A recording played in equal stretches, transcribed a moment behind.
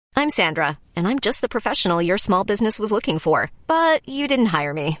I'm Sandra, and I'm just the professional your small business was looking for. But you didn't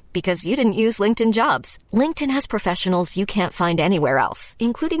hire me because you didn't use LinkedIn Jobs. LinkedIn has professionals you can't find anywhere else,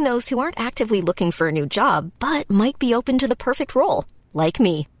 including those who aren't actively looking for a new job, but might be open to the perfect role, like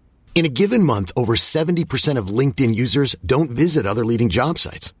me. In a given month, over 70% of LinkedIn users don't visit other leading job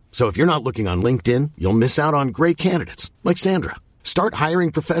sites. So if you're not looking on LinkedIn, you'll miss out on great candidates like Sandra. Start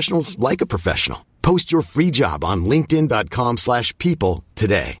hiring professionals like a professional. Post your free job on linkedin.com/people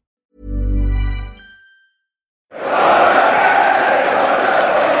today.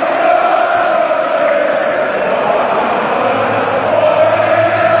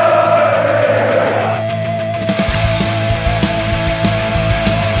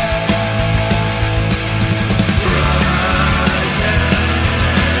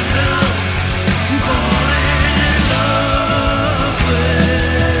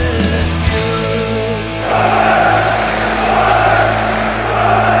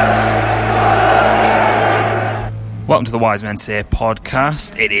 Welcome to the Wise Men Say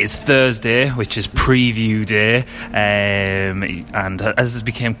podcast. It is Thursday, which is preview day, and as has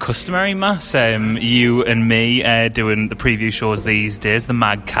become customary, Matt, you and me doing the preview shows these days, the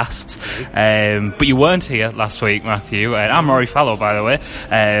Magcasts. But you weren't here last week, Matthew. I'm Rory Fallow, by the way,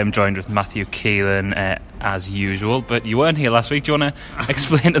 joined with Matthew Keelan as usual. But you weren't here last week. Do you want to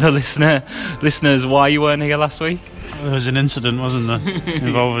explain to the listeners why you weren't here last week? There was an incident, wasn't there,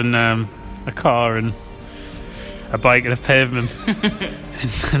 involving a car and a bike and a pavement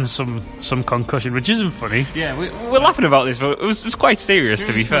and some concussion, which isn't funny. Yeah, we're laughing about this, but it was quite serious,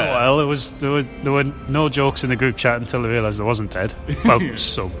 to be fair. Well, there were no jokes in the group chat until I realised there wasn't dead. Well,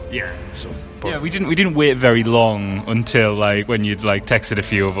 some. Yeah. Some. Yeah, we didn't wait very long until when you'd texted a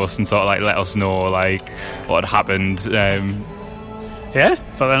few of us and sort of let us know what had happened. Yeah,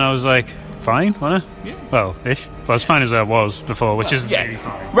 but then I was like, fine, wasn't it? Yeah. Well, ish. Well, as fine as I was before, which isn't really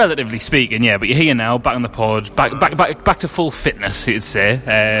fine. Relatively speaking, yeah. But you're here now, back on the pod, back to full fitness, you'd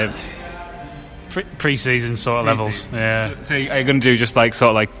say. Pre-season sort of levels, yeah. So are you going to do just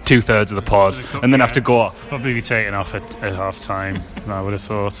 2/3 of the pod, and then have to go off? Probably be taken off at half time. I would have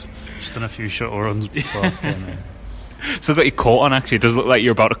thought. Just done a few shuttle runs before. Yeah, so that you're caught on. Actually, it does look like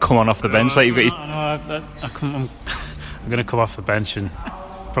you're about to come on off the bench. I'm going to come off the bench and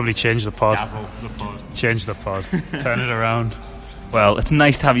probably change the pod. Change the pod. Turn it around. Well, it's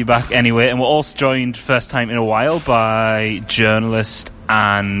nice to have you back anyway, and we're also joined first time in a while by journalist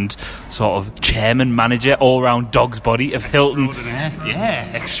and sort of chairman, manager, all-round dog's body of Hilton.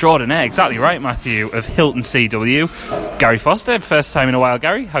 Extraordinaire, exactly right, Matthew, of Hilton CW. Gary Foster, first time in a while.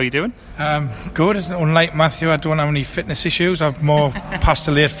 Gary, how are you doing? Good. Unlike Matthew, I don't have any fitness issues. I've more passed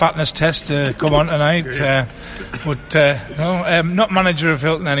a late fatness test to come on tonight. Not manager of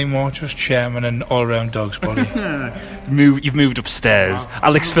Hilton anymore, just chairman and all-round dog's body. You've moved upstairs. Wow.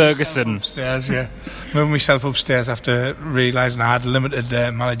 Alex Ferguson. Upstairs, yeah. Moving myself upstairs after realising I had limited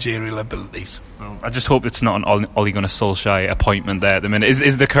managerial abilities. Well, I just hope it's not an Ole Gunnar Solskjaer appointment there at the minute.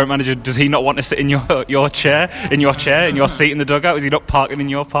 Is the current manager, does he not want to sit in your chair, in your seat in the dugout? Is he not parking in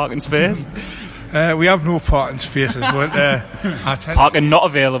your parking space? We have no parking spaces, but parking not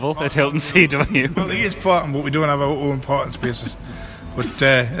available at Hilton CW. Well, he is parking, but we don't have our own parking spaces. But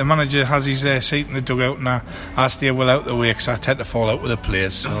the manager has his seat in the dugout, and I stay well out of the way because I tend to fall out with the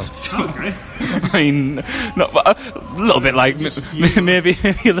players. So. I mean, a little bit like maybe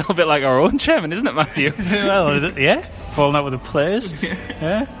a little bit like our own chairman, isn't it, Matthew? Well, yeah, falling out with the players.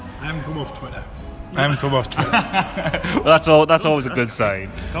 Yeah. I haven't come off Twitter. Well, that's always a good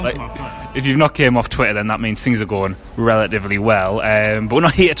sign. Don't come off Twitter. If you've not came off Twitter, then that means things are going relatively well. But we're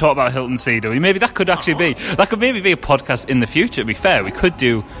not here to talk about Hilton CW. Maybe that could actually be a podcast in the future. To be fair, we could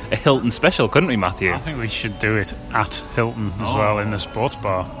do a Hilton special, couldn't we, Matthew? I think we should do it at Hilton as well, in the sports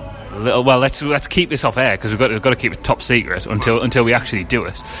bar. Well, let's keep this off air because we've got to keep it top secret until we actually do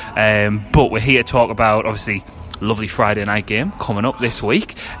it. But we're here to talk about, obviously, lovely Friday night game coming up this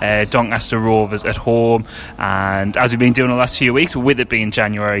week. Doncaster Rovers at home, and as we've been doing the last few weeks, with it being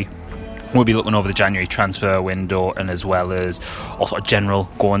January, we'll be looking over the January transfer window and as well as all sort of general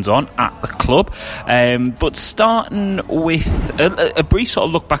goings on at the club. But starting with a brief sort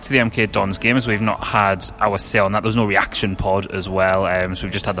of look back to the MK Dons game, as we've not had our say on that. There was no reaction pod as well, so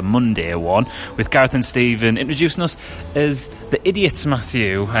we've just had the Monday one with Gareth and Stephen introducing us as the idiots,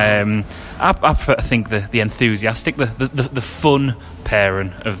 Matthew. I prefer to think the enthusiastic, the fun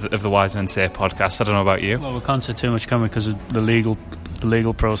pairing of the Wise Men Say podcast. I don't know about you. Well, we can't say too much, can we, because of the legal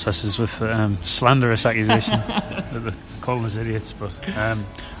processes with slanderous accusations. They're calling us idiots, but I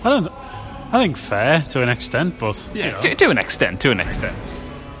think fair to an extent, but yeah, to an extent. A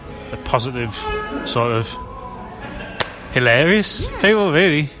positive sort of hilarious people,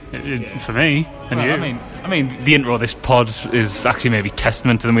 really. For me and you. I mean, the intro of this pod is actually maybe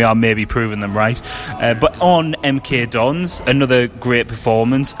testament to them. We are maybe proving them right. But on MK Dons, another great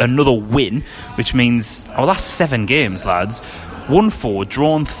performance, another win, which means our last 7 games, lads, 1-4,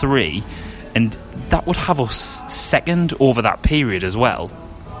 drawn 3, and that would have us second over that period as well.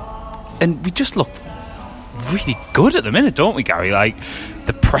 And we just look really good at the minute, don't we, Gary? Like,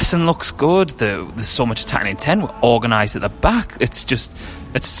 the pressing looks good, there's so much attacking intent, we're organised at the back. It's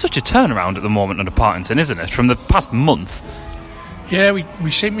such a turnaround at the moment under Parkinson, isn't it, from the past month? Yeah,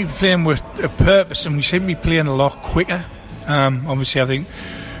 we seem to be playing with a purpose, and we seem to be playing a lot quicker. Obviously, I think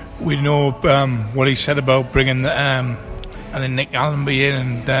we know what he said about bringing I think Nick Allenby in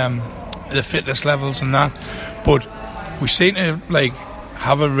and the fitness levels and that, but we seem to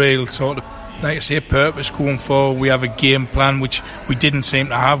have a real sort of, like I say, purpose going forward. We have a game plan which we didn't seem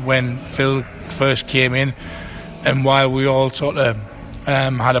to have when Phil first came in, and while we all sort of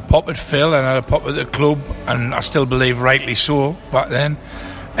had a pop at Phil and had a pop at the club, and I still believe rightly so back then,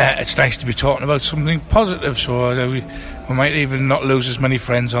 it's nice to be talking about something positive, so we might even not lose as many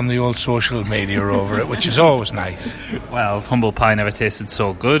friends on the old social media over it, which is always nice. Well, humble pie never tasted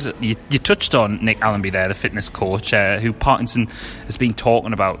so good. You touched on Nick Allenby there, the fitness coach, who Parkinson has been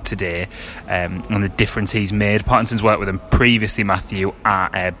talking about today, and the difference he's made. Parkinson's worked with him previously, Matthew,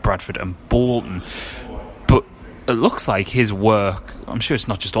 at Bradford and Bolton, but it looks like his work, I'm sure it's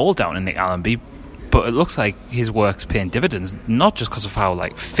not just all down to Nick Allenby, but it looks like his work's paying dividends, not just because of how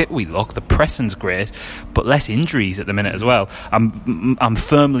fit we look. The pressing's great, but less injuries at the minute as well. I'm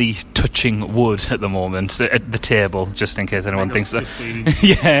firmly touching wood at the moment at the table, just in case anyone thinks that.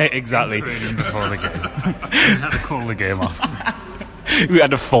 Yeah, exactly. Before the game, we had to call the game off. We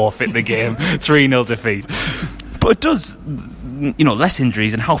had to forfeit the game, 3-0 defeat. But it does, less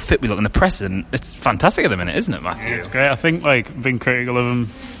injuries and how fit we look in the pressing. It's fantastic at the minute, isn't it, Matthew? Yeah, it's great. I think being critical of him,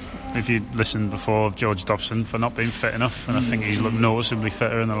 if you listened before, of George Dobson for not being fit enough, and I think he's looked noticeably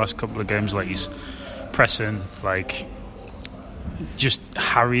fitter in the last couple of games. He's pressing, just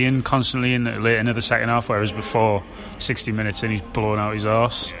harrying constantly in the late end of the second half, whereas before 60 minutes in he's blowing out his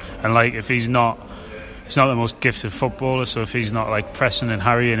arse. And if he's not the most gifted footballer, so if he's not pressing and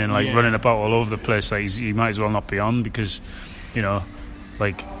harrying and running about all over the place, he might as well not be on, because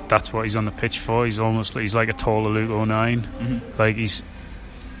that's what he's on the pitch for. He's like a taller Luke O'Nien. Mm-hmm. He's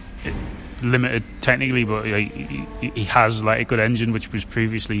limited technically, but he has a good engine, which was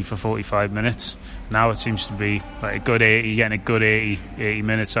previously for 45 minutes. Now it seems to be a good 80, getting a good 80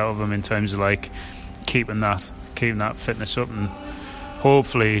 minutes out of him in terms of keeping that fitness up, and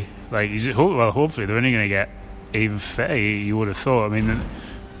hopefully hopefully they're only going to get even fitter, you would have thought. I mean,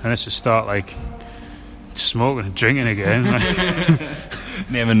 and it's to start smoking and drinking again.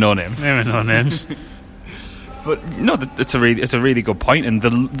 Naming no names. But it's a really good point, and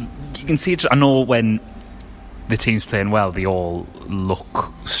you can see it. I know when the team's playing well, they all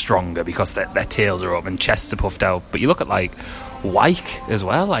look stronger because their tails are up and chests are puffed out. But you look at Wyke as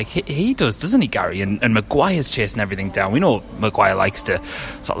well, he does, doesn't he, Gary? And Maguire's chasing everything down. We know Maguire likes to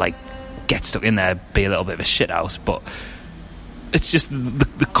sort of get stuck in there, be a little bit of a shithouse, but it's just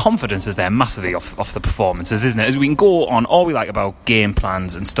the confidence is there massively off the performances, isn't it? As we can go on all we like about game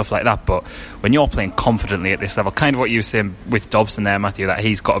plans and stuff like that, but when you're playing confidently at this level, kind of what you were saying with Dobson there, Matthew, that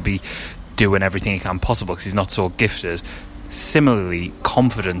he's got to be doing everything he can possible because he's not so gifted. Similarly,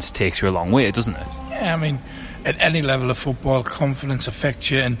 confidence takes you a long way, doesn't it? Yeah, I mean, at any level of football, confidence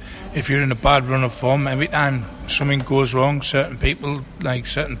affects you, and if you're in a bad run of form, every time something goes wrong, certain people,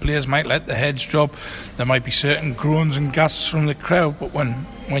 certain players might let their heads drop. There might be certain groans and gasps from the crowd, but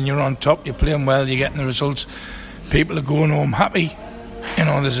when you're on top, you're playing well, you're getting the results, people are going home happy.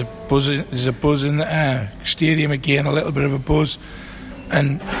 There's a buzz in the stadium again, a little bit of a buzz,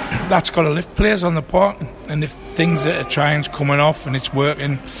 and that's got to lift players on the park. And if things that are trying's coming off and it's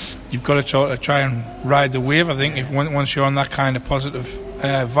working, you've got to sort of try and ride the wave. I think once you're on that kind of positive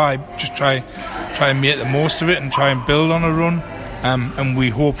vibe, just try and make the most of it and try and build on a run. And we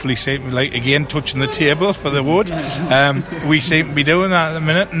hopefully seem again touching the table for the wood. We seem to be doing that at the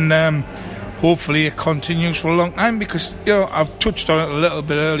minute, and hopefully it continues for a long time, because I've touched on it a little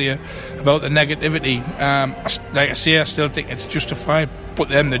bit earlier about the negativity. Like I say, I still think it's justified, but at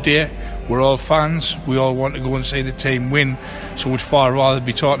the end of the day, we're all fans, we all want to go and see the team win, so we'd far rather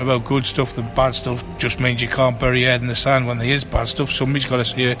be talking about good stuff than bad stuff. Just means you can't bury your head in the sand when there is bad stuff. Somebody's got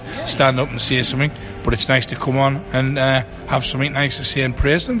to stand up and say something, but it's nice to come on and have something nice to say and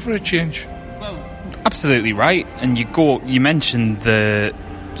praise them for a change. Well, absolutely right. And you mentioned the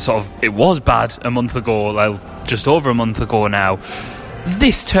sort of, it was bad a month ago, just over a month ago now,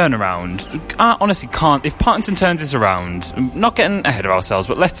 this turnaround, I honestly can't. If Parkinson turns this around, not getting ahead of ourselves,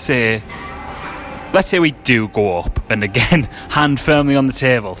 but let's say we do go up, and again, hand firmly on the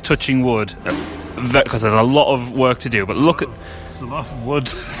table, touching wood, because there's a lot of work to do. But look at. There's a lot of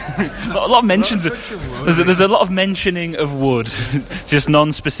wood. a lot of mentions. There's a lot of mentioning of wood, just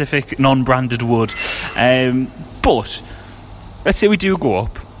non-specific, non-branded wood. But let's say we do go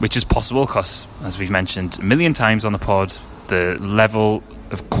up, which is possible because, as we've mentioned a million times on the pod, the level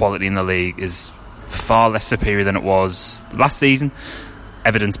of quality in the league is far less superior than it was last season,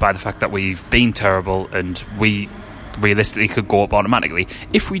 evidenced by the fact that we've been terrible and we realistically could go up automatically.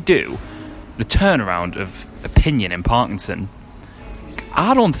 If we do, the turnaround of opinion in Parkinson,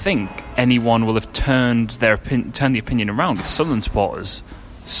 I don't think anyone will have turned the opinion around with Sunderland supporters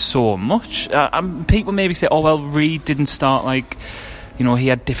so much. People maybe say, oh well, Reid didn't start like, you know, he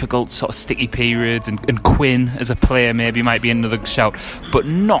had difficult sort of sticky periods, and Quinn as a player maybe might be another shout, but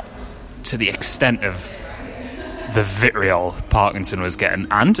not to the extent of the vitriol Parkinson was getting,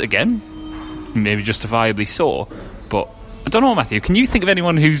 and again, maybe justifiably so. But I don't know, Matthew, can you think of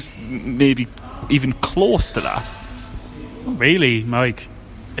anyone who's maybe even close to that? Really, Mike?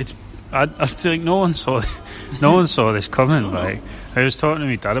 I think no one saw this coming. Like, I was talking to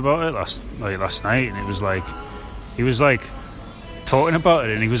my dad about it last night, and he was like talking about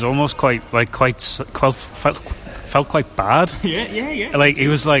it, and he was almost felt quite bad. Yeah. Like, he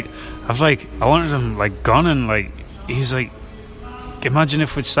was like, I wanted him like gone, and like he's like, imagine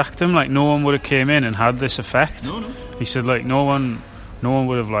if we'd sacked him, like no one would have came in and had this effect. No. He said like no one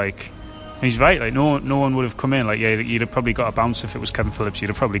would have like. He's right, like no one would have come in. Like, yeah, you'd have probably got a bounce if it was Kevin Phillips. You'd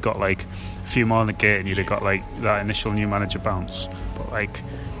have probably got like a few more in the gate, and you'd have got like that initial new manager bounce. But like,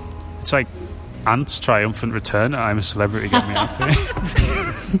 it's like Ant's triumphant return. I'm a celebrity, get me happy.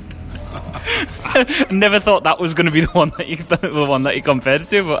 I never thought that was going to be the one that you compared it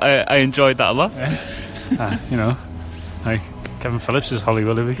to, but I enjoyed that a lot. You know, like Kevin Phillips is Holly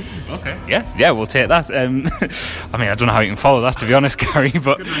Willoughby. Okay. Yeah, we'll take that. I mean, I don't know how you can follow that, to be honest, Gary,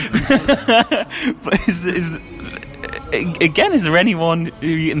 but but is there anyone who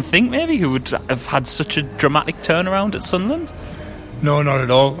you can think maybe who would have had such a dramatic turnaround at Sunderland? No, not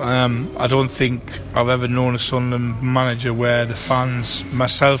at all. I don't think I've ever known a Sunderland manager where the fans,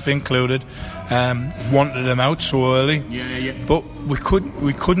 myself included, wanted him out so early. Yeah. But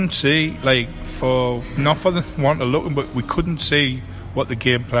we couldn't see, like, not for the want of looking, but we couldn't see what the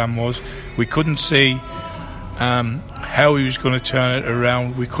game plan was. We couldn't see how he was going to turn it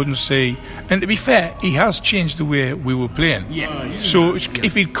around. We couldn't see, and to be fair, he has changed the way we were playing. So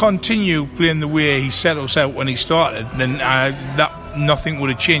if he'd continue playing the way he set us out when he started, then that nothing would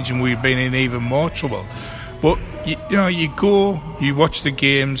have changed, and we'd been in even more trouble. But you know, you go, you watch the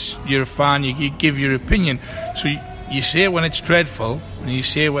games, you're a fan, you give your opinion. So you say when it's dreadful, and you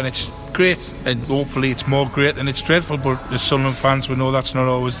say when it's great, and hopefully it's more great than it's dreadful. But as Sunderland fans, we know that's not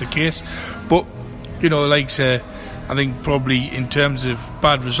always the case. But you know, like I think probably in terms of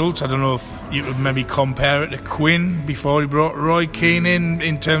bad results, I don't know if you would maybe compare it to Quinn before he brought Roy Keane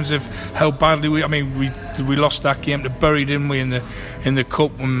in terms of how badly we lost that game to Bury, didn't we, in the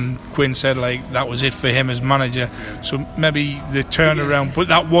cup, when Quinn said like that was it for him as manager. So maybe the turnaround, but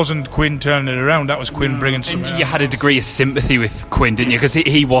that wasn't Quinn turning it around, that was Quinn bringing something. And you had a degree of sympathy with Quinn, didn't you? Because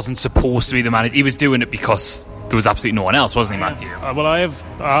he wasn't supposed to be the manager. He was doing it because there was absolutely no one else, wasn't he, Matthew? Well, I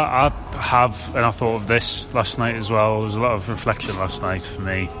have, and I thought of this last night as well. There was a lot of reflection last night for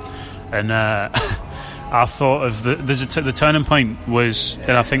me, and I thought of the turning point was,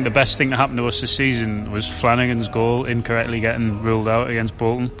 and I think the best thing that happened to us this season was Flanagan's goal incorrectly getting ruled out against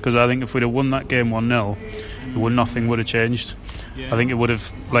Bolton. Because I think if we'd have won that game 1-0, nothing would have changed. I think it would have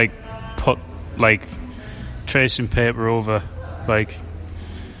like put like tracing paper over like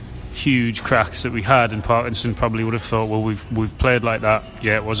huge cracks that we had, and Parkinson probably would have thought, well, we've played like that,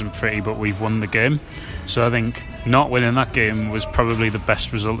 yeah, it wasn't pretty, but we've won the game. So I think not winning that game was probably the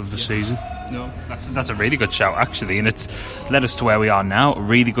best result of the season. No, that's a really good shout, actually, and it's led us to where we are now. A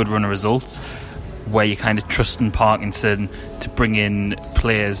really good run of results where you kind of trust in Parkinson to bring in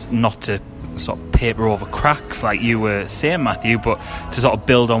players not to sort of paper over cracks like you were saying, Matthew, but to sort of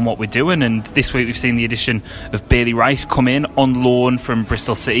build on what we're doing. And this week we've seen the addition of Bailey Wright come in on loan from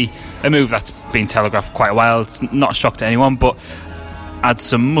Bristol City, a move that's been telegraphed quite a while. It's not a shock to anyone, but adds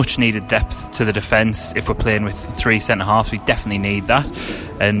some much needed depth to the defence. If we're playing with three centre halves, we definitely need that.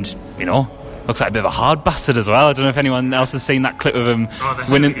 And you know, looks like a bit of a hard bastard as well. I don't know if anyone else has seen that clip of him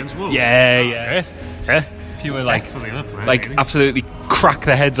winning against Wolves. Yeah. You were like absolutely crack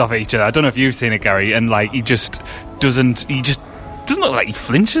their heads off each other. I don't know if you've seen it, Gary, and like he just doesn't doesn't look like he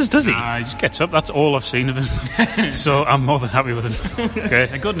flinches, does he? Nah, he just gets up. That's all I've seen of him. So I'm more than happy with him. Okay.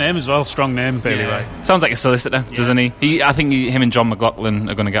 A good name as well, strong name, Bailey Wright. Sounds like a solicitor, doesn't he? I think him and John McLaughlin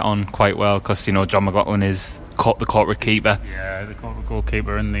are going to get on quite well because, you know, John McLaughlin is the corporate keeper. Yeah, the corporate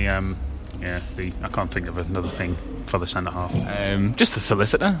goalkeeper and the I can't think of another thing for the centre half. Just the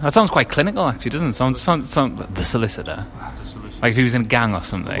solicitor. That sounds quite clinical, actually, doesn't it? Sound the solicitor. Like if he was in a gang or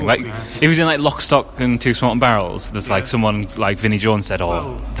something. Like if he was in like Lock, Stock and Two Smoking Barrels. There's like someone like Vinnie Jones said,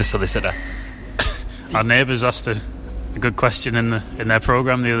 the solicitor. Our neighbours asked a good question in their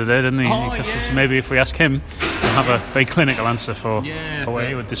programme the other day, didn't he? So maybe if we ask him, we'll have a very clinical answer for where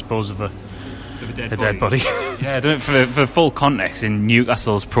he would dispose of a dead body. Yeah, for full context, in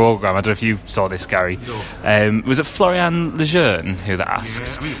Newcastle's programme, I don't know if you saw this, Gary. No. Was it Florian Lejeune who that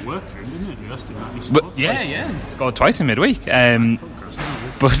asked? Yeah, I mean, it worked for him, didn't it? He asked him that. He scored twice in midweek.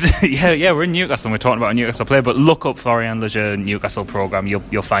 But we're in Newcastle and we're talking about a Newcastle player, but look up Florian Lejeune Newcastle programme,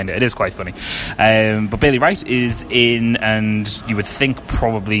 you'll find it. It is quite funny. But Bailey Wright is in, and you would think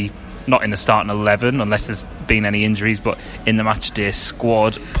probably not in the starting 11 unless there's been any injuries, but in the match day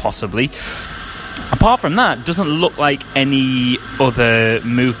squad possibly. Apart from that, doesn't look like any other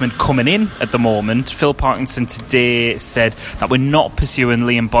movement coming in at the moment. Phil Parkinson today said that we're not pursuing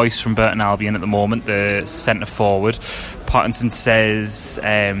Liam Boyce from Burton Albion at the moment, the centre forward. Parkinson says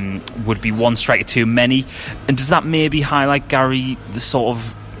would be one striker too many. And does that maybe highlight, Gary,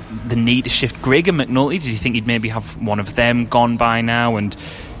 the need to shift Grigg and McNulty? Do you think he'd maybe have one of them gone by now? And,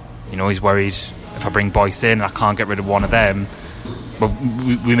 you know, he's worried if I bring Boyce in, I can't get rid of one of them. But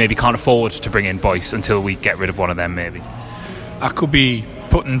we maybe can't afford to bring in Boyce until we get rid of one of them, maybe. I could be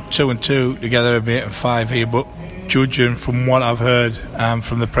putting 2 and 2 together a bit of 5 here, but judging from what I've heard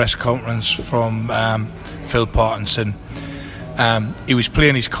from the press conference from Phil Parkinson, he was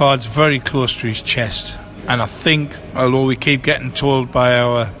playing his cards very close to his chest. And I think, although we keep getting told by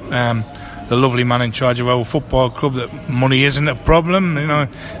our the lovely man in charge of our football club that money isn't a problem, you know,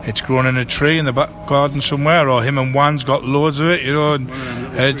 it's grown in a tree in the back garden somewhere, or him and Juan's got loads of it, you know, and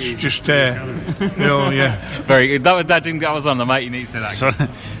it's just you know, yeah, very good. That was on the mic. You need to say that. So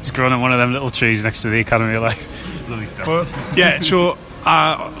it's grown in one of them little trees next to the Academy of Life. Lovely stuff. Well, yeah, so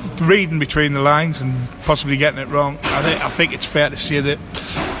reading between the lines and possibly getting it wrong, I think it's fair to say that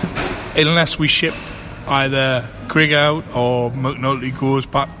unless we ship either Grigg out or McNulty goes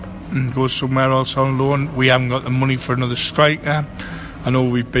back and goes somewhere else on loan, we haven't got the money for another striker. I know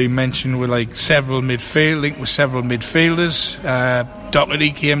we've been mentioned with linked with several midfielders.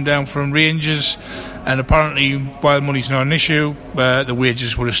 Doherty came down from Rangers, and apparently, while money's not an issue, the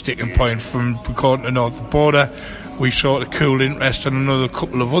wages were a sticking point from according to North Border. We've sort of cooled interest on another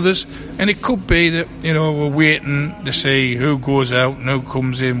couple of others, and it could be that, you know, we're waiting to see who goes out and who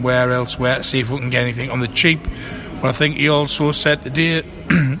comes in where elsewhere to see if we can get anything on the cheap. But I think he also said today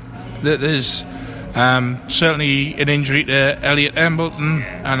that there's certainly an injury to Elliot Embleton,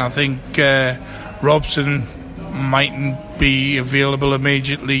 and I think Robson mightn't be available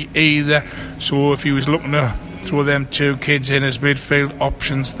immediately either. So if he was looking to throw them 2 kids in as midfield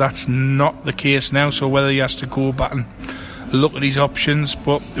options, that's not the case now. So whether he has to go back and look at his options,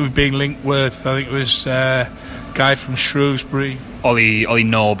 but we've been linked with, I think it was guy from Shrewsbury, Ollie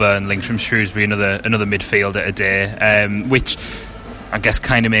Norburn, linked from Shrewsbury, another midfielder today, which I guess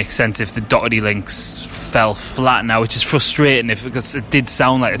kind of makes sense if the Doherty links fell flat now, which is frustrating because it did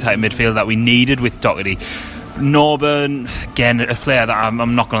sound like the type of midfielder that we needed with Doherty. Norburn, again, a player that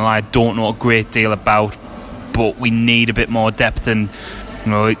I'm not going to lie, I don't know a great deal about, but we need a bit more depth, and,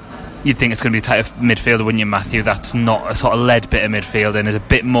 you know, you'd think it's going to be a type of midfielder, wouldn't you, Matthew? That's not a sort of lead bit of midfielder and is a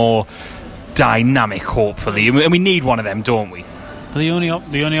bit more dynamic, hopefully, and we need one of them, don't we? The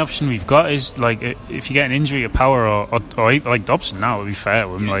only option we've got is, like, if you get an injury to Power or like Dobson now, to be fair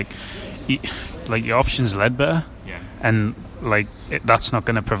to him, like your options Ledbetter, and like that's not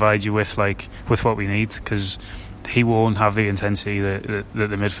going to provide you with what we need, because he won't have the intensity that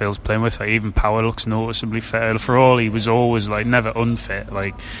the midfield's playing with. Like, even Power looks noticeably fitter. For all he was always like never unfit,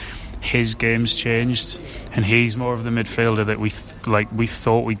 like his game's changed, and he's more of the midfielder that we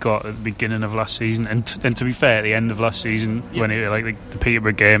thought we got at the beginning of last season. And to be fair, at the end of last season, when it the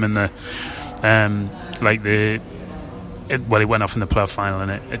Peterborough game and he went off in the playoff final,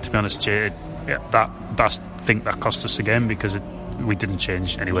 and it to be honest, I think that cost us the game because we didn't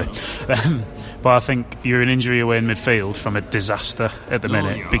change anyway. But I think you're an injury away in midfield from a disaster at the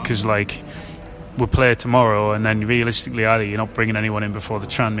minute, because like we'll play tomorrow, and then realistically either you're not bringing anyone in before the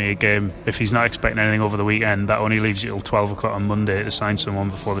Tranmere game. If he's not expecting anything over the weekend, that only leaves you till 12 o'clock on Monday to sign someone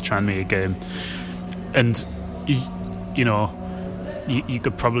before the Tranmere game. And you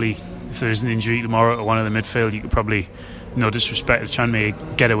could probably, if there's an injury tomorrow to one of the midfield, you could probably no disrespect to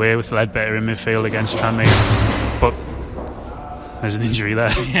Tranmere, get away with Ledbetter in midfield against Tranmere, but there's an injury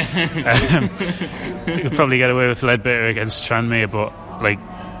there. You could probably get away with Ledbetter against Tranmere, but like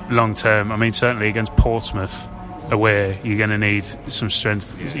long term, I mean, certainly against Portsmouth away, you're going to need some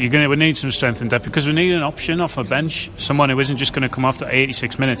strength. We need some strength and depth, because we need an option off the bench, someone who isn't just going to come after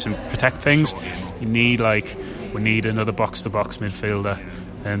 86 minutes and protect things. We need another box-to-box midfielder,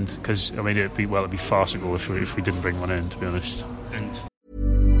 and because I mean it'd be farcical if we didn't bring one in, to be honest.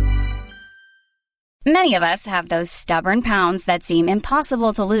 Many of us have those stubborn pounds that seem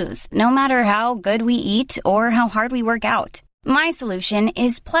impossible to lose, no matter how good we eat or how hard we work out. My solution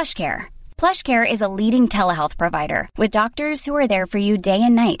is PlushCare. PlushCare is a leading telehealth provider with doctors who are there for you day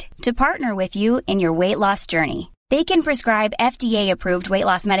and night to partner with you in your weight loss journey. They can prescribe FDA-approved weight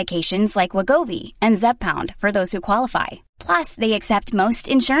loss medications like Wegovy and Zepbound for those who qualify. Plus, they accept most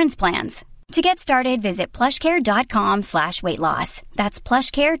insurance plans. To get started, visit plushcare.com/weightloss. That's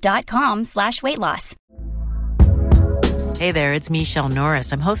plushcare.com/weightloss. Hey there, it's Michelle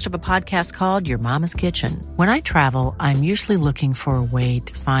Norris. I'm host of a podcast called Your Mama's Kitchen. When I travel, I'm usually looking for a way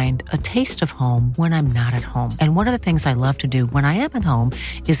to find a taste of home when I'm not at home. And one of the things I love to do when I am at home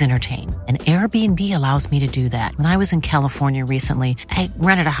is entertain. And Airbnb allows me to do that. When I was in California recently, I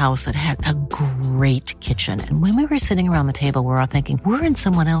rented a house that had a great kitchen. And when we were sitting around the table, we're all thinking, we're in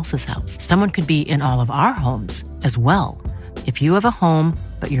someone else's house. Someone could be in all of our homes as well. If you have a home,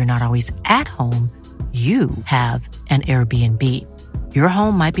 but you're not always at home, you have an Airbnb. Your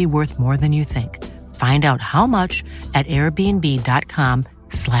home might be worth more than you think. Find out how much at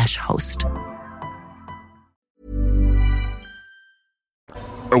airbnb.com/host.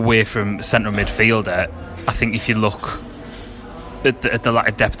 Away from central midfielder, I think if you look at the lack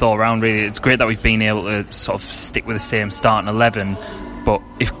of depth all around, really, it's great that we've been able to sort of stick with the same starting 11. But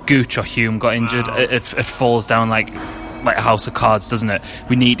if Gooch or Hume got injured, it falls down like a house of cards, doesn't it?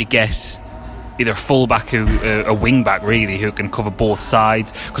 We need to get either a fullback, a wing back really, who can cover both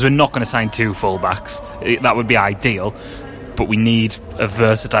sides, because we're not going to sign two fullbacks. That would be ideal, but we need a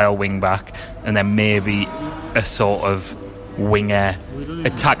versatile wing back, and then maybe a sort of winger,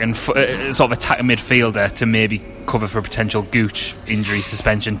 attacking midfielder to maybe cover for potential Gooch injury,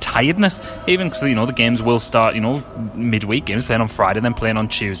 suspension, tiredness. Even because the games will start, midweek games, playing on Friday, then playing on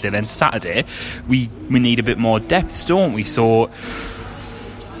Tuesday, then Saturday. We need a bit more depth, don't we? So,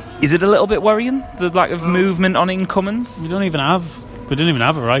 is it a little bit worrying, the lack of movement on incomings? We didn't even have a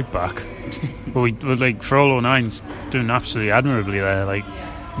right back, but we for all 09's doing absolutely admirably there. Like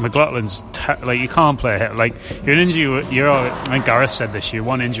McLaughlin's you can't play him. Like you're an injury. I think Gareth said this. You're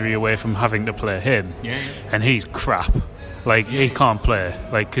one injury away from having to play him, and he's crap. Like he can't play,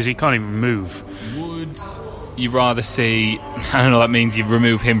 because he can't even move. Would you rather see? I don't know. That means you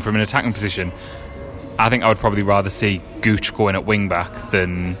remove him from an attacking position. I think I would probably rather see Gooch going at wing back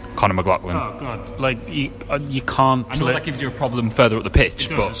than Conor McLaughlin. Oh God! You can't. I know that gives you a problem further up the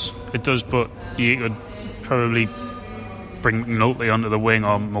pitch, it does. But you could probably bring McNulty onto the wing,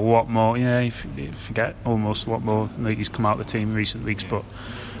 or Watmore. Yeah, you forget almost Watmore. He's come out of the team in recent weeks, but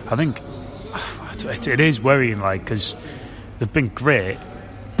I think it is worrying. Because they've been great,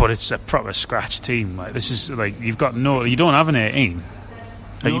 but it's a proper scratch team. This is you don't have an 18.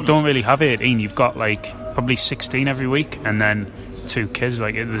 You don't really have 18. You've got probably 16 every week, and then two kids.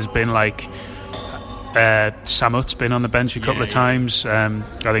 There's been Samut's been on the bench a couple of times. I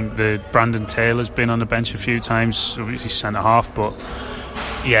think the Brandon Taylor's been on the bench a few times. He's centre half, but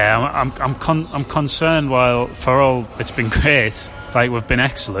I'm concerned. While for all it's been great, we've been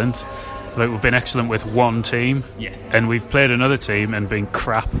excellent. We've been excellent with one team, and we've played another team and been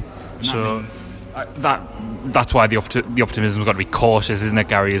crap. That's why the optimism's got to be cautious, isn't it,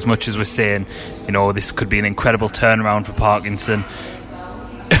 Gary? As much as we're saying, this could be an incredible turnaround for Parkinson,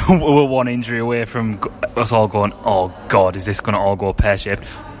 we're one injury away from us all going, oh God, is this going to all go pear-shaped?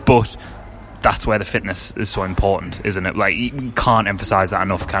 But that's where the fitness is so important, isn't it? You can't emphasise that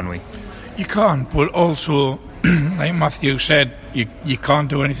enough, can we? You can't, but also, like Matthew said, you can't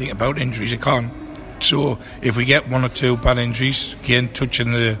do anything about injuries. You can't. So if we get one or two bad injuries, again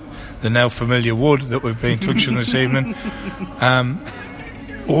touching the now familiar wood that we've been touching this evening,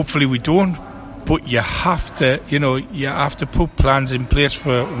 hopefully we don't. But you have to put plans in place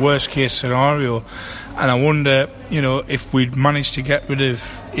for worst case scenario. And I wonder, if we'd managed to get rid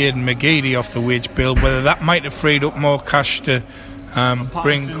of Aidan McGeady off the wage bill, whether that might have freed up more cash to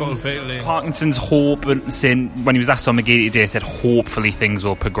bring Cole Bailey. Parkinson's hope, saying when he was asked on McGeady today, said hopefully things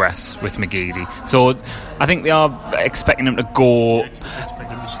will progress with McGeady. So I think they are expecting him to go.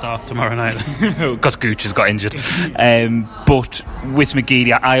 to start tomorrow night because Gooch has got injured. But with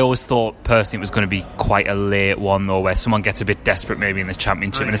McGeady, I always thought personally it was going to be quite a late one though, where someone gets a bit desperate maybe in the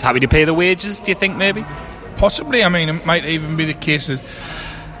Championship and is happy to pay the wages. Do you think maybe? Possibly. I mean, it might even be the case that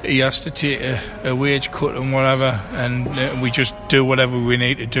he has to take a wage cut and whatever, and we just do whatever we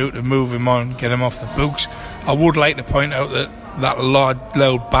need to do to move him on, get him off the books. I would like to point out that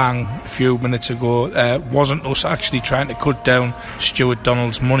loud bang a few minutes ago wasn't us actually trying to cut down Stuart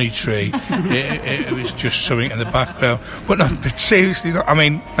Donald's money tree. it was just something in the background. But seriously, I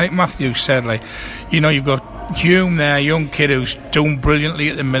mean, like Matthew said, you've got Hume there, a young kid who's doing brilliantly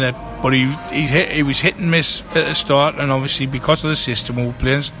at the minute, but he was hit and miss at the start, and obviously because of the system we were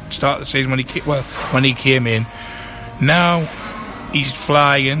playing start of the season when he came in. Now he's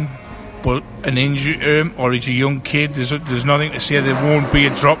flying, but an injury or he's a young kid. There's nothing to say there won't be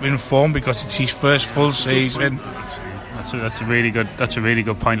a drop in form because it's his first full season. That's a really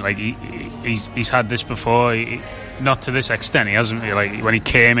good point. Like he's had this before. Not to this extent, he hasn't. Like when he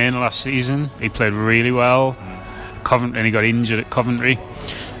came in last season, he played really well. Coventry, and he got injured at Coventry,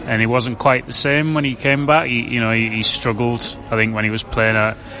 and he wasn't quite the same when he came back. He struggled. I think when he was playing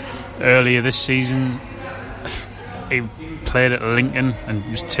earlier this season, he played at Lincoln and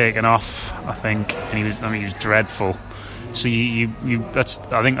was taken off, I think, and he was dreadful. So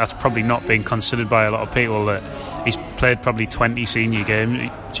I think that's probably not being considered by a lot of people, that he's played probably 20 senior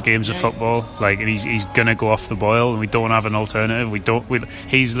games of football, and he's gonna go off the boil, and we don't have an alternative.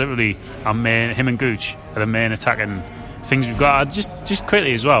 He's literally our main. Him and Gooch are the main attacking things we've got. Just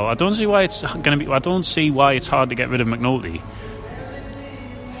quickly as well, I don't see why it's hard to get rid of McNulty.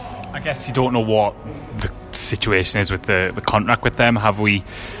 I guess you don't know what the situation is with the contract with them. Have we?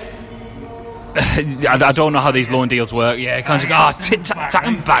 I don't know how these loan deals work. Yeah, kind of tack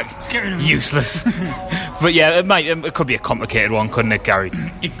him back. Useless. But yeah, it could be a complicated one, couldn't it, Gary?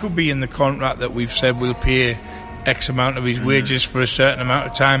 It could be in the contract that we've said we'll pay X amount of his wages for a certain amount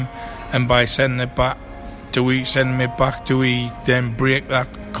of time, and by sending it back, do we then break that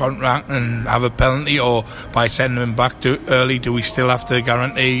contract and have a penalty, or by sending him back too early, do we still have to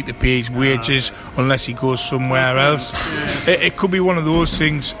guarantee to pay his wages unless he goes somewhere else? It could be one of those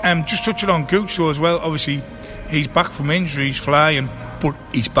things. Just touching on Gooch though as well, obviously he's back from injury, he's flying, but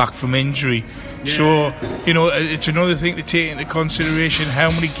he's back from injury. Yeah. So, it's another thing to take into consideration. How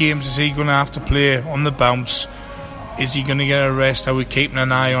many games is he going to have to play on the bounce? Is he going to get a rest? Are we keeping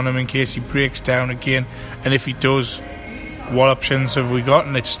an eye on him in case he breaks down again? And if he does, what options have we got?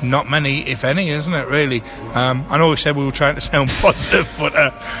 And it's not many, if any, isn't it, really? I know we said we were trying to sound positive, but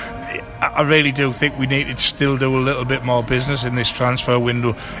I really do think we need to still do a little bit more business in this transfer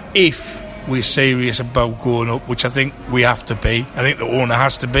window if we're serious about going up, which I think we have to be. I think the owner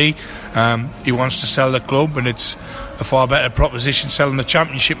has to be. He wants to sell the club, and it's a far better proposition selling the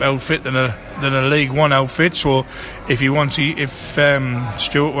Championship outfit than a League One outfit. So if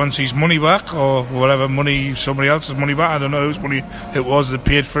Stuart wants his money back, or whatever money, somebody else's money back, I don't know whose money it was that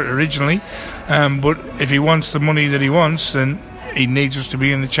paid for it originally, but if he wants the money that he wants, then he needs us to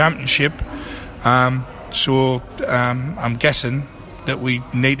be in the Championship. So I'm guessing that we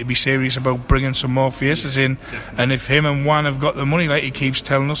need to be serious about bringing some more faces in. And if him and Juan have got the money, like he keeps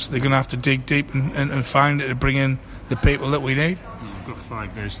telling us, they're going to have to dig deep and find it to bring in the people that we need. We've got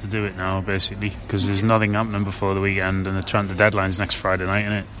 5 days to do it now, basically, because there's nothing happening before the weekend, and the deadline's next Friday night,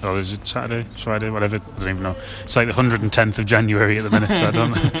 isn't it? Or is it Saturday, Friday, whatever? I don't even know. It's like the 110th of January at the minute, so I don't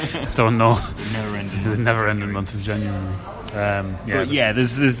know. The never-ending month of January.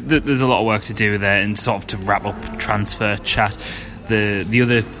 There's a lot of work to do there, and sort of to wrap up transfer chat. The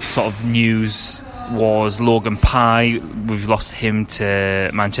other sort of news was Logan Pye. We've lost him to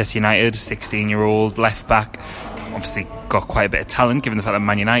Manchester United, 16-year-old left back. Obviously got quite a bit of talent, given the fact that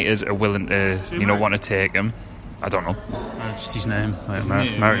Man United are willing to, want to take him. I don't know. Just his name,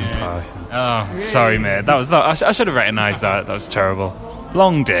 Martin Pye. Oh, sorry, mate. I should have recognised that. That was terrible.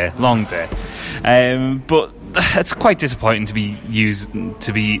 Long day. But it's quite disappointing we're losing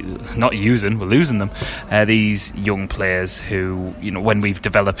them. These young players who, when we've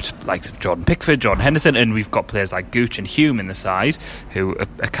developed likes of Jordan Pickford, Jordan Henderson, and we've got players like Gooch and Hume in the side who are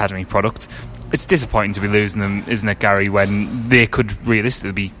academy products. It's disappointing to be losing them, isn't it, Gary, when they could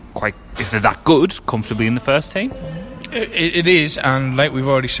realistically be quite, if they're that good, comfortably in the first team? It is, and like we've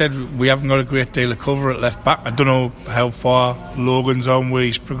already said, we haven't got a great deal of cover at left back. I don't know how far Logan's on with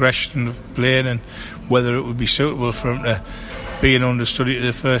his progression of playing and whether it would be suitable for him to be an understudy to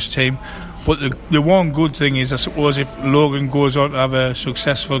the first team. But the one good thing is, I suppose, if Logan goes on to have a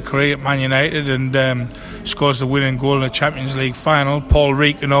successful career at Man United and scores the winning goal in the Champions League final, Paul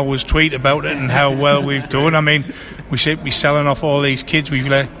Reed can always tweet about it and how well we've done. I mean, we should be selling off all these kids.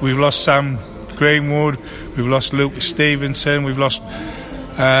 We've lost Sam Greenwood, we've lost Lucas Stevenson, we've lost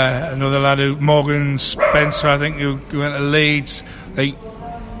another lad, Morgan Spencer, I think, who went to Leeds. Like,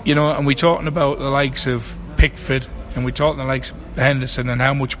 you know, and we're talking about the likes of Pickford, and we're talking the likes of Henderson and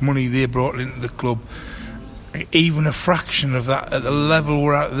how much money they brought into the club. Even a fraction of that at the level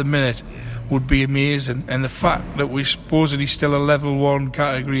we're at the minute would be amazing. And the fact that we're supposedly still a level 1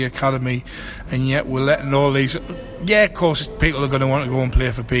 category academy, and yet we're letting all these, of course people are going to want to go and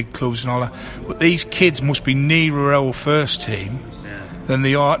play for big clubs and all that, but these kids must be nearer our first team than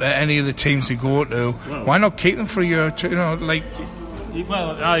they are to any of the teams they go to. Why not keep them for a year or two? You know, like.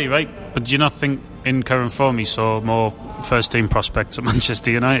 Well, you're right, but do you not think in current form he saw more first team prospects at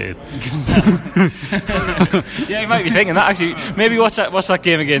Manchester United? Yeah, you might be thinking that actually. Maybe watch that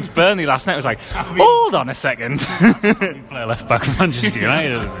game against Burnley last night. It was like, hold on a second. You play left back for Manchester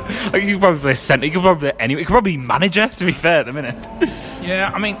United. Like, you could probably play centre. You could probably anyway. You could probably be manager. To be fair, at the minute.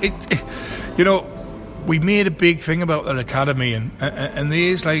 Yeah, I mean, you know, we made a big thing about that academy, and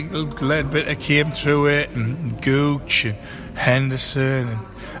these like Ledbetter came through it, and Gooch and Henderson,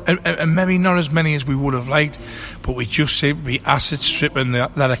 and maybe not as many as we would have liked, but we just seem to be asset stripping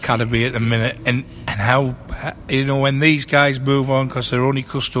that academy at the minute, and how, you know, when these guys move on, because they're only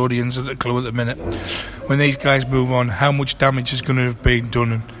custodians at the club at the minute, when these guys move on, how much damage is going to have been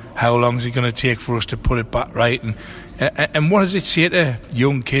done, and how long is it going to take for us to put it back right, and what does it say to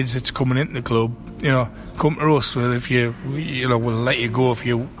young kids that's coming into the club? You know, come to us. Well, if we'll let you go if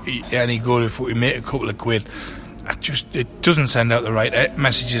you any good if we make a couple of quid. It doesn't send out the right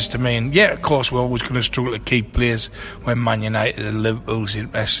messages to me. And yeah, of course, we're always going to struggle to keep players when Man United and Liverpool's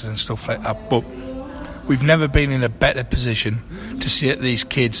interested and stuff like that. But we've never been in a better position to say to these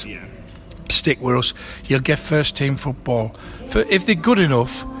kids, stick with us. You'll get first team football. If they're good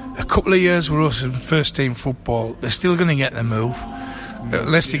enough, a couple of years with us in first team football, they're still going to get the move.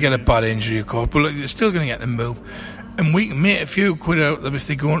 Unless they get a bad injury, of course, but they're still going to get the move, and we can make a few quid out of them if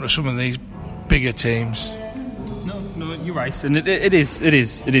they go into some of these bigger teams. No, you're right, and it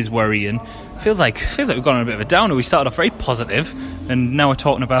is worrying. Feels like we've gone on a bit of a downer. We started off very positive, and now we're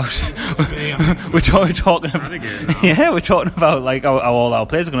talking about we're talking about like how all our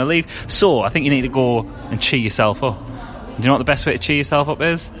players are going to leave. So I think you need to go and cheer yourself up. Do you know what the best way to cheer yourself up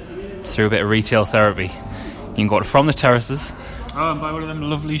is? It's through a bit of retail therapy. You can go to From the Terraces. Oh, and buy one of them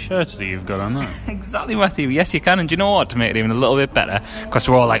lovely shirts that you've got on there. Exactly, Matthew. Yes, you can. And do you know what? To make it even a little bit better, because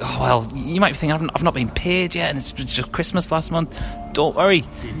we're all like, oh, well, you might be thinking, I've not been paid yet, and it's just Christmas last month. Don't worry.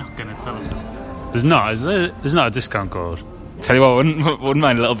 You're not going to tell us this. There's not a discount code. Tell you what, wouldn't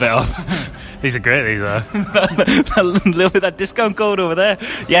mind a little bit off. These are great, these are. A little bit of that discount code over there.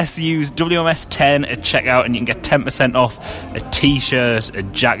 Yes, use WMS10 at checkout and you can get 10% off a t-shirt, a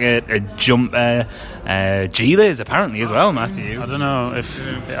jacket, a jumper, G-layers apparently as well, Matthew. I don't know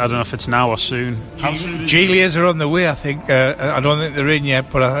if it's now or soon. G-layers are on the way, I think. I don't think they're in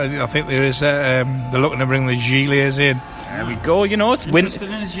yet, but I think there is. They're looking to bring the G-layers in. There we go. You know, it's interested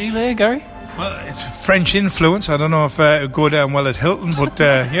in a G-layer, Gary? Well, it's French influence. I don't know if it would go down well at Hilton, but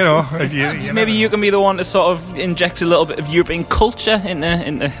you know, maybe you can be the one to sort of inject a little bit of European culture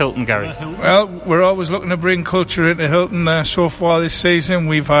into Hilton, Gary. Well, we're always looking to bring culture into Hilton. So far this season,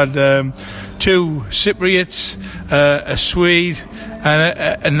 we've had 2 Cypriots, a Swede,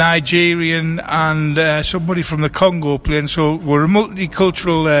 and a Nigerian, and somebody from the Congo playing. So we're a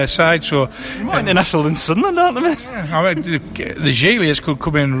multicultural side. So more international than Sunderland, aren't they, mate? I mean, the Gilias could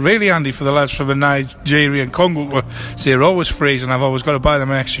come in really handy for the lads from the Nigeria and Congo. So they're always freezing. I've always got to buy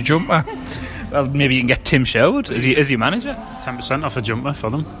them an extra jumper. Well, maybe you can get Tim Sherwood as your manager. 10% off a jumper for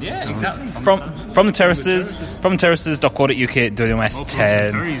them. Yeah, exactly. From the terraces, from terraces.co.uk, WMS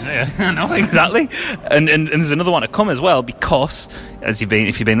 10. I know, exactly. And there's another one to come as well, because if you've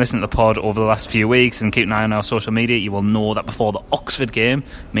been listening to the pod over the last few weeks and keep an eye on our social media, you will know that before the Oxford game,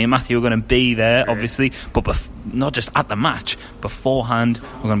 me and Matthew are going to be there, obviously, but not just at the match. Beforehand,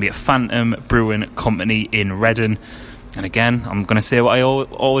 we're going to be at Phantom Brewing Company in Reading. And again, I'm going to say what I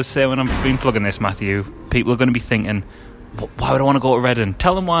always say when I've been plugging this, Matthew. People are going to be thinking, why would I want to go to Reading?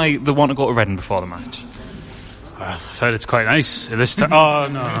 Tell them why they want to go to Reading before the match. I've heard it's quite nice this time. Oh,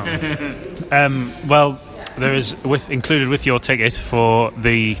 no. Well, there is included with your ticket for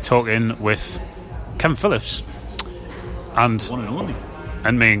the talk-in with Kevin Phillips and one and only,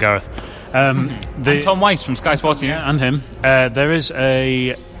 and me and Gareth. And Tom Weiss from Sky Sports News. Yeah, and him. There is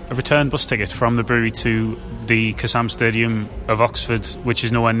a a return bus ticket from the brewery to the Kassam Stadium of Oxford, which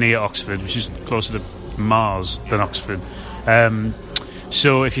is nowhere near Oxford, which is closer to Mars than Oxford.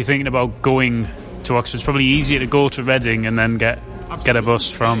 So if you're thinking about going to Oxford, it's probably easier to go to Reading and then get a bus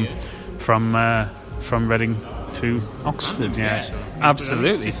from Reading to Oxford. So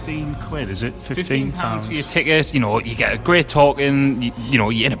absolutely. £15, is it? £15 for your ticket. You get a great talking.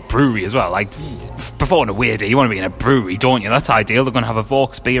 You're in a brewery as well. Like before an away day, you want to be in a brewery, don't you? That's ideal. They're going to have a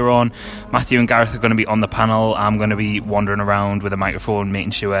Vaux beer on. Matthew and Gareth are going to be on the panel. I'm going to be wandering around with a microphone,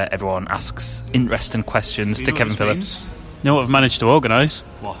 making sure everyone asks interesting questions to Kevin Phillips. You know what I've managed to organise?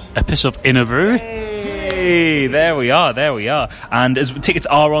 What? A piss up in a brewery. Hey, there we are. And tickets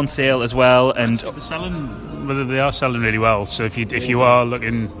are on sale as well. And they are selling really well. So if you are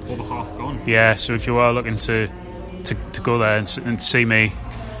looking, over half gone. Yeah. So if you are looking to go there and see me,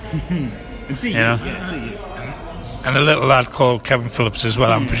 and see you, see you. And a little lad called Kevin Phillips as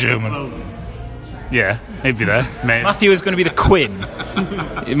well, I'm presuming. Yeah, he'd be there. Mate. Matthew is going to be the Quinn.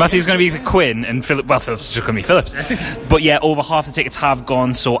 Matthew's going to be the Quinn, and Phillips is just going to be Phillips. But yeah, over half the tickets have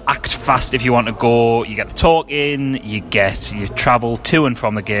gone, so act fast if you want to go. You get the talk in, you travel to and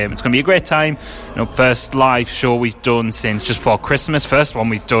from the game. It's going to be a great time. First live show we've done since just before Christmas. First one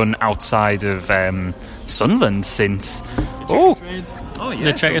we've done outside of Sunderland since.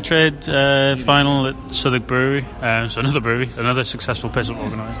 The Checker Trade final at Southwark Brewery. So another successful piss-up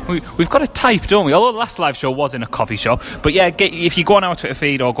organised. We've got a type, don't we? Although the last live show was in a coffee shop. But yeah, if you go on our Twitter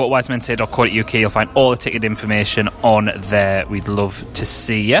feed or go to wisemensaid.co.uk, you'll find all the ticket information on there. We'd love to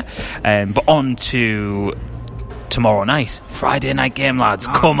see you. But on to tomorrow night, Friday night game, lads.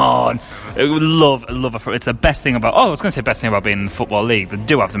 Come on. Love it. It's the best thing about... I was going to say best thing about being in the Football League. They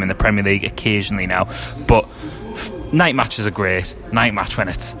do have them in the Premier League occasionally now. But... night matches are great. Night match when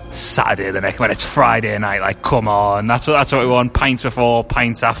it's Saturday the next, when it's Friday night, like come on, that's what we want. Pints before,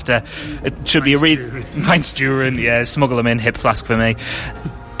 pints after. It should be pints during. Yeah, smuggle them in, hip flask for me.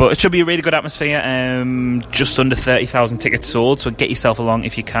 But it should be a really good atmosphere. Just under 30,000 tickets sold, so get yourself along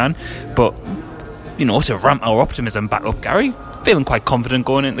if you can. But to ramp our optimism back up, Gary, feeling quite confident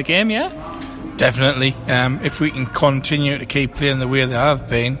going into the game. Yeah, definitely. If we can continue to keep playing the way they have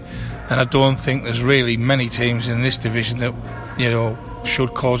been. And I don't think there's really many teams in this division that,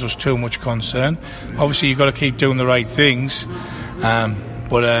 should cause us too much concern. Obviously, you've got to keep doing the right things.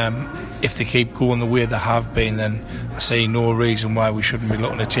 But if they keep going the way they have been, then I see no reason why we shouldn't be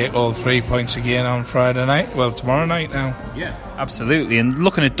looking to take all 3 points again on Friday night. Well, tomorrow night now. Yeah, absolutely. And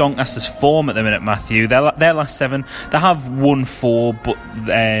looking at Doncaster's form at the minute, Matthew, their last 7, they have won 4, but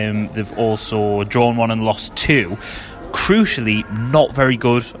they've also drawn 1 and lost 2. Crucially, not very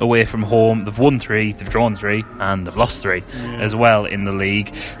good away from home. They've won 3, they've drawn 3, and they've lost 3 as well in the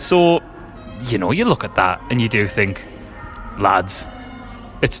league. So, you look at that and you do think, lads,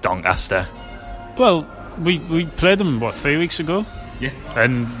 it's Doncaster. Well, we played them, 3 weeks ago? Yeah.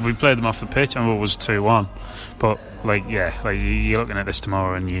 And we played them off the pitch and it was 2-1. But, you're looking at this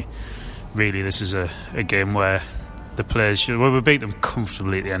tomorrow and this is a game where the players should... Well, we beat them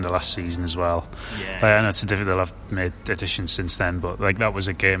comfortably at the end of last season as well. Yeah. I know it's difficult. I've made additions since then, but that was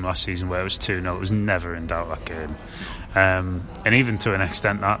a game last season where it was 2-0. It was never in doubt, that game. And even to an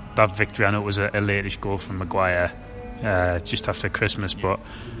extent, that victory, I know it was a late-ish goal from Maguire just after Christmas, but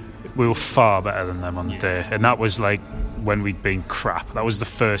we were far better than them on the day. And that was when we'd been crap. That was the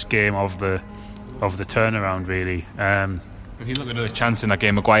first game of the turnaround, really. If you look at the chance in that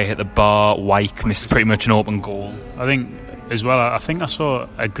game, Maguire hit the bar, Wyke missed pretty much an open goal. I think as well, I saw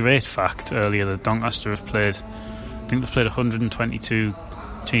a great fact earlier that Doncaster have played, I think they've played 122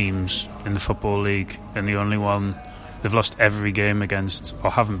 teams in the Football League, and the only one they've lost every game against or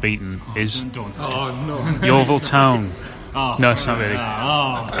haven't beaten is Yeovil Town. No, it's not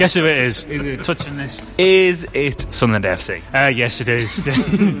really. Guess who it is? Is it touching this? Is it Sunderland FC? Yes, it is.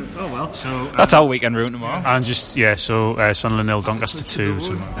 Oh well. So that's our weekend route tomorrow. And so Sunderland 0, Doncaster 2.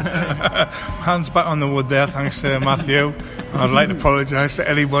 Hands back on the wood there. Thanks to Matthew. I'd like to apologise to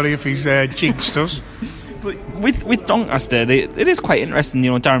anybody if he's jinxed us. But with Doncaster, it is quite interesting.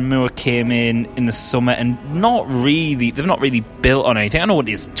 Darren Moore came in the summer and they've not really built on anything. I know it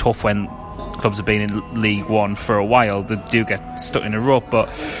is tough when clubs have been in League One for a while. They do get stuck in a rut, but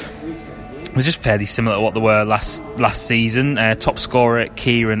it's just fairly similar to what they were last season. Top scorer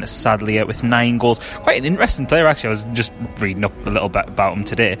Kieran Sadlier with 9 goals. Quite an interesting player, actually. I was just reading up a little bit about him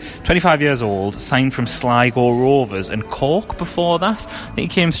today. 25 years old, signed from Sligo Rovers and Cork before that. I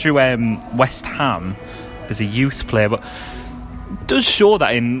think he came through West Ham as a youth player, but does show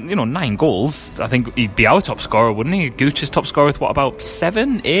that in 9 goals. I think he'd be our top scorer, wouldn't he? Gooch's top scorer with about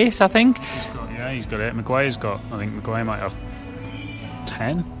 7, 8, I think. He's got 8. Maguire might have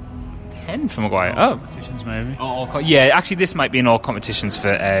 10. 10 for Maguire. Oh, competitions maybe. Yeah, actually, this might be in all competitions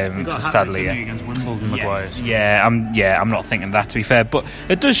for Sadly. Against Wimbledon, Maguire. Yeah, I'm not thinking that, to be fair, but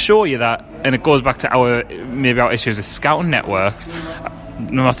it does show you that, and it goes back to our issues with scouting networks.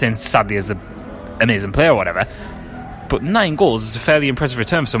 I'm not saying Sadly is an amazing player or whatever, but 9 goals is a fairly impressive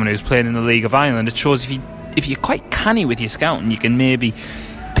return for someone who's playing in the League of Ireland. It shows if you're quite canny with your scouting, you can maybe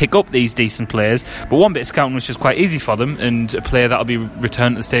pick up these decent players. But one bit of scouting which is quite easy for them, and a player that'll be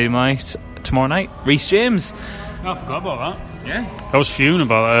returned at the Stadium Light tomorrow night, Reece James. I forgot about that. Yeah, I was fuming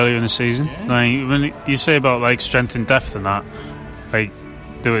about that earlier in the season. Yeah. Like, when you say about like strength and depth and that,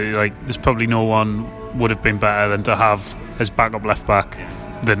 there's probably no one would have been better than to have as backup left back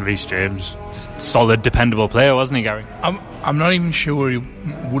than Reece James. Just solid, dependable player, wasn't he, Gary? I'm not even sure he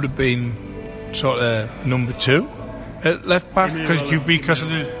would have been sort of number 2 at left back because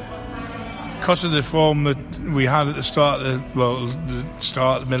of the form that we had at the start of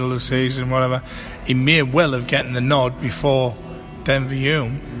the middle of the season, whatever. He may well have gotten the nod before Denver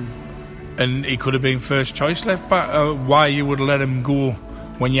Hume, and he could have been first choice left back. Why you would let him go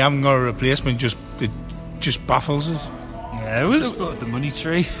when you haven't got a replacement just baffles us. Yeah, it was just got the money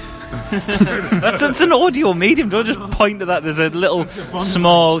tree. It's an audio medium. Don't just point to that. There's a little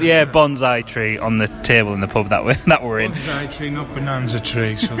small bonsai tree on the table in the pub that we're in. Bonsai tree, not bonanza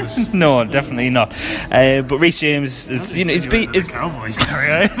tree. So no, definitely not. But Reece James is, he's beat his Cowboys.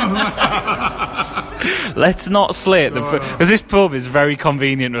 Let's not slate them, because this pub is very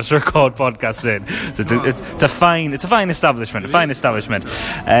convenient for us to record podcasts in. So it's a fine establishment.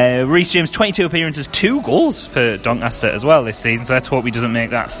 Reece James, 22 appearances, 2 goals for Doncaster as well this season. So let's hope he doesn't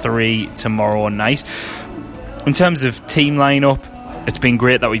make that 3 tomorrow night. In terms of team lineup, it's been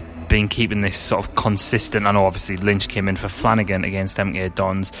great that we've been keeping this sort of consistent. I know obviously Lynch came in for Flanagan against MK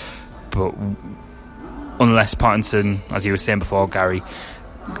Dons, but unless Pattinson, as you were saying before, Gary,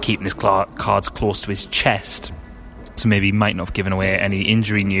 keeping his cards close to his chest, so maybe he might not have given away any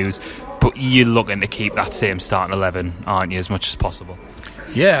injury news, but you're looking to keep that same starting 11, aren't you, as much as possible?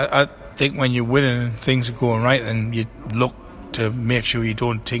 Yeah, I think when you're winning and things are going right, then you look to make sure you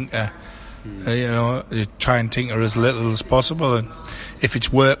don't tinker. You try and tinker as little as possible, and if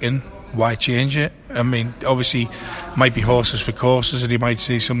it's working, why change it? I mean, obviously might be horses for courses, and he might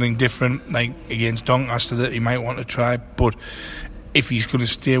see something different like against Doncaster that he might want to try, but if he's going to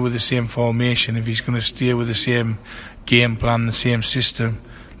stay with the same formation, if he's going to stay with the same game plan, the same system,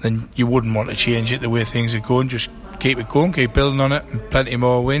 then you wouldn't want to change it the way things are going. Just keep it going, keep building on it, and plenty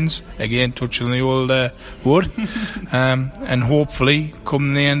more wins. Again, touching the old wood. And hopefully,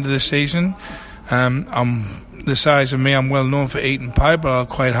 come the end of the season, I'm the size of me, I'm well known for eating pie, but I'll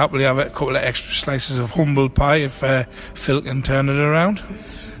quite happily have a couple of extra slices of humble pie if Phil can turn it around.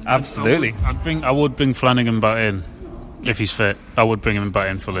 Absolutely. I would bring Flanagan back in. If he's fit, I would bring him back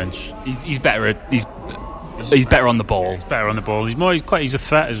in for Lynch. He's better. He's better on the ball. He's better on the ball. He's a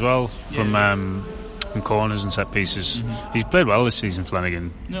threat as well from corners and set pieces. Mm-hmm. He's played well this season,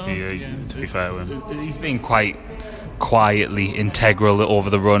 Flanagan. To be fair to him, he's been quite quietly integral over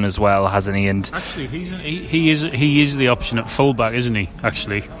the run as well, hasn't he? And actually, he is the option at fullback, isn't he?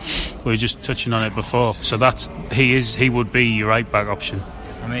 Actually, we were just touching on it before. So he would be your right back option.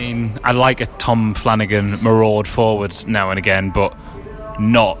 I mean, I like a Tom Flanagan maraud forward now and again, but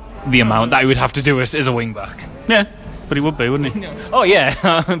not the amount that he would have to do it as a wing back. Yeah, but he would be, wouldn't he? Oh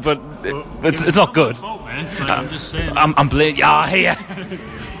yeah, but it's not good. I'm just saying. I'm blaming. Yeah, here.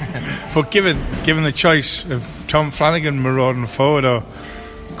 But given the choice of Tom Flanagan marauding forward or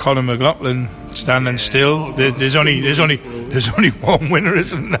Conor McLaughlin standing still, there's only one winner,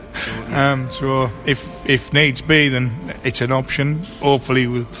 isn't there? So if needs be, then it's an option. Hopefully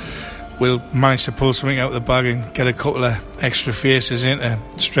we'll manage to pull something out of the bag and get a couple of extra faces in to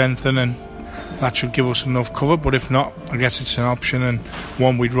strengthen, and that should give us enough cover. But if not, I guess it's an option, and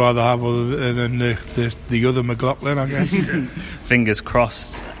one we'd rather have other than the other McLaughlin, I guess. Fingers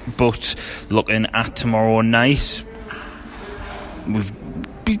crossed. But looking at tomorrow night,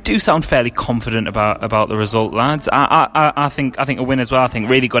 we do sound fairly confident about the result, lads. I think a win as well. I think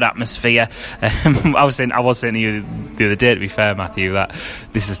really good atmosphere. I was saying to you the other day, to be fair, Matthew, that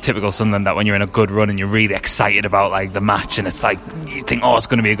this is typical Sunderland, that when you're in a good run and you're really excited about like the match, and it's like you think, it's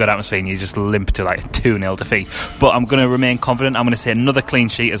going to be a good atmosphere, and you just limp to like 2-0 defeat. But I'm going to remain confident. I'm going to say another clean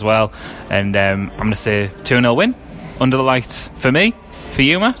sheet as well, and I'm going to say 2-0 win under the lights for me. For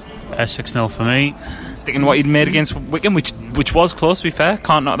you, Matt? 6-0 for me. Sticking what you'd made against Wigan, which was close, to be fair.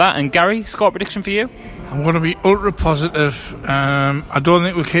 Can't knock that. And Gary, score prediction for you? I'm going to be ultra positive. I don't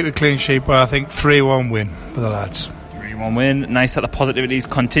think we'll keep a clean sheet, but I think 3-1 win for the lads. 3-1 3-1 win. Nice that the positivity's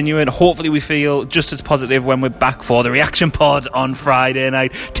continuing. Hopefully we feel just as positive when we're back for the reaction pod on Friday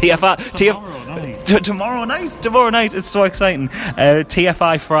night. Tomorrow night. It's so exciting.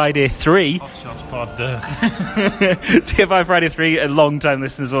 TFI Friday 3. Shots pod there. TFI Friday 3, a long time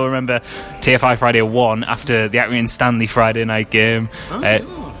listeners will remember TFI Friday 1 after the Accrington Stanley Friday night game.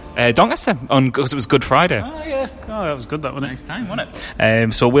 Doncaster, because it was Good Friday. Oh, yeah. Oh, that was good, that one. Nice time, wasn't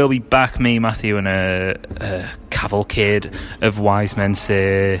it? So we'll be back, me, Matthew, and a cavalcade of wise men,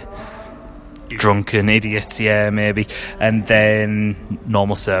 say drunken idiots, yeah, maybe. And then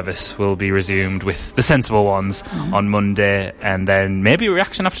normal service will be resumed with the sensible ones on Monday, and then maybe a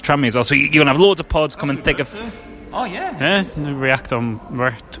reaction after Tranmere as well. So you're going to have loads of pods coming thick of... Oh, yeah. Yeah, react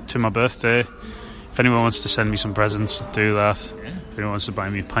to my birthday. If anyone wants to send me some presents, do that. Yeah. If anyone wants to buy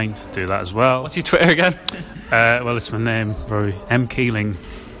me a pint, do that as well. What's your Twitter again? Well, it's my name, Rory. M. Keeling.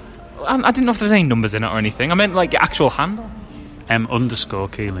 I didn't know if there was any numbers in it or anything. I meant like your actual handle.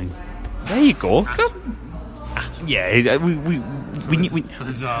 M_Keeling. There you go. Yeah, we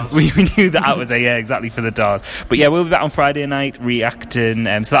knew that was exactly for the Dars. But yeah, we'll be back on Friday night reacting.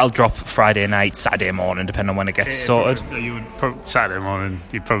 So that'll drop Friday night, Saturday morning, depending on when it gets sorted. Saturday morning.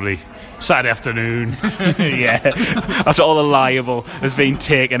 You'd probably Saturday afternoon. Yeah, after all the liable has been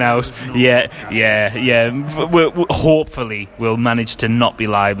taken out. Yeah. Hopefully we'll manage to not be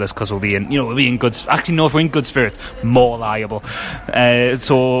libelous because we'll be in good. Actually, no, if we're in good spirits, more liable.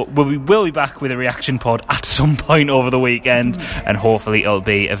 So we'll be back with a reaction pod at some point over the weekend, and hopefully it'll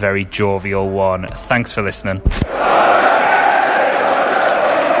be a very jovial one. Thanks for listening.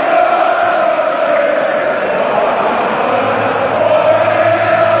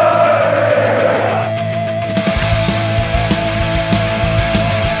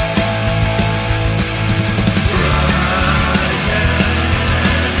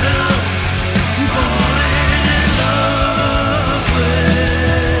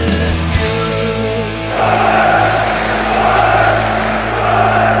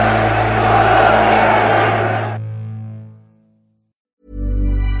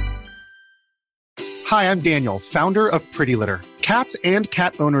 Hi, I'm Daniel, founder of Pretty Litter. Cats and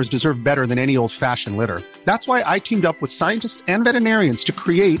cat owners deserve better than any old-fashioned litter. That's why I teamed up with scientists and veterinarians to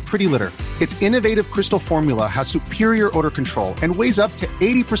create Pretty Litter. Its innovative crystal formula has superior odor control and weighs up to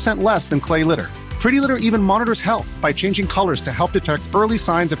 80% less than clay litter. Pretty Litter even monitors health by changing colors to help detect early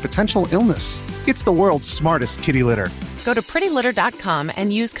signs of potential illness. It's the world's smartest kitty litter. Go to prettylitter.com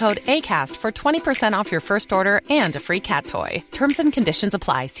and use code ACAST for 20% off your first order and a free cat toy. Terms and conditions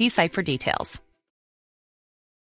apply. See site for details.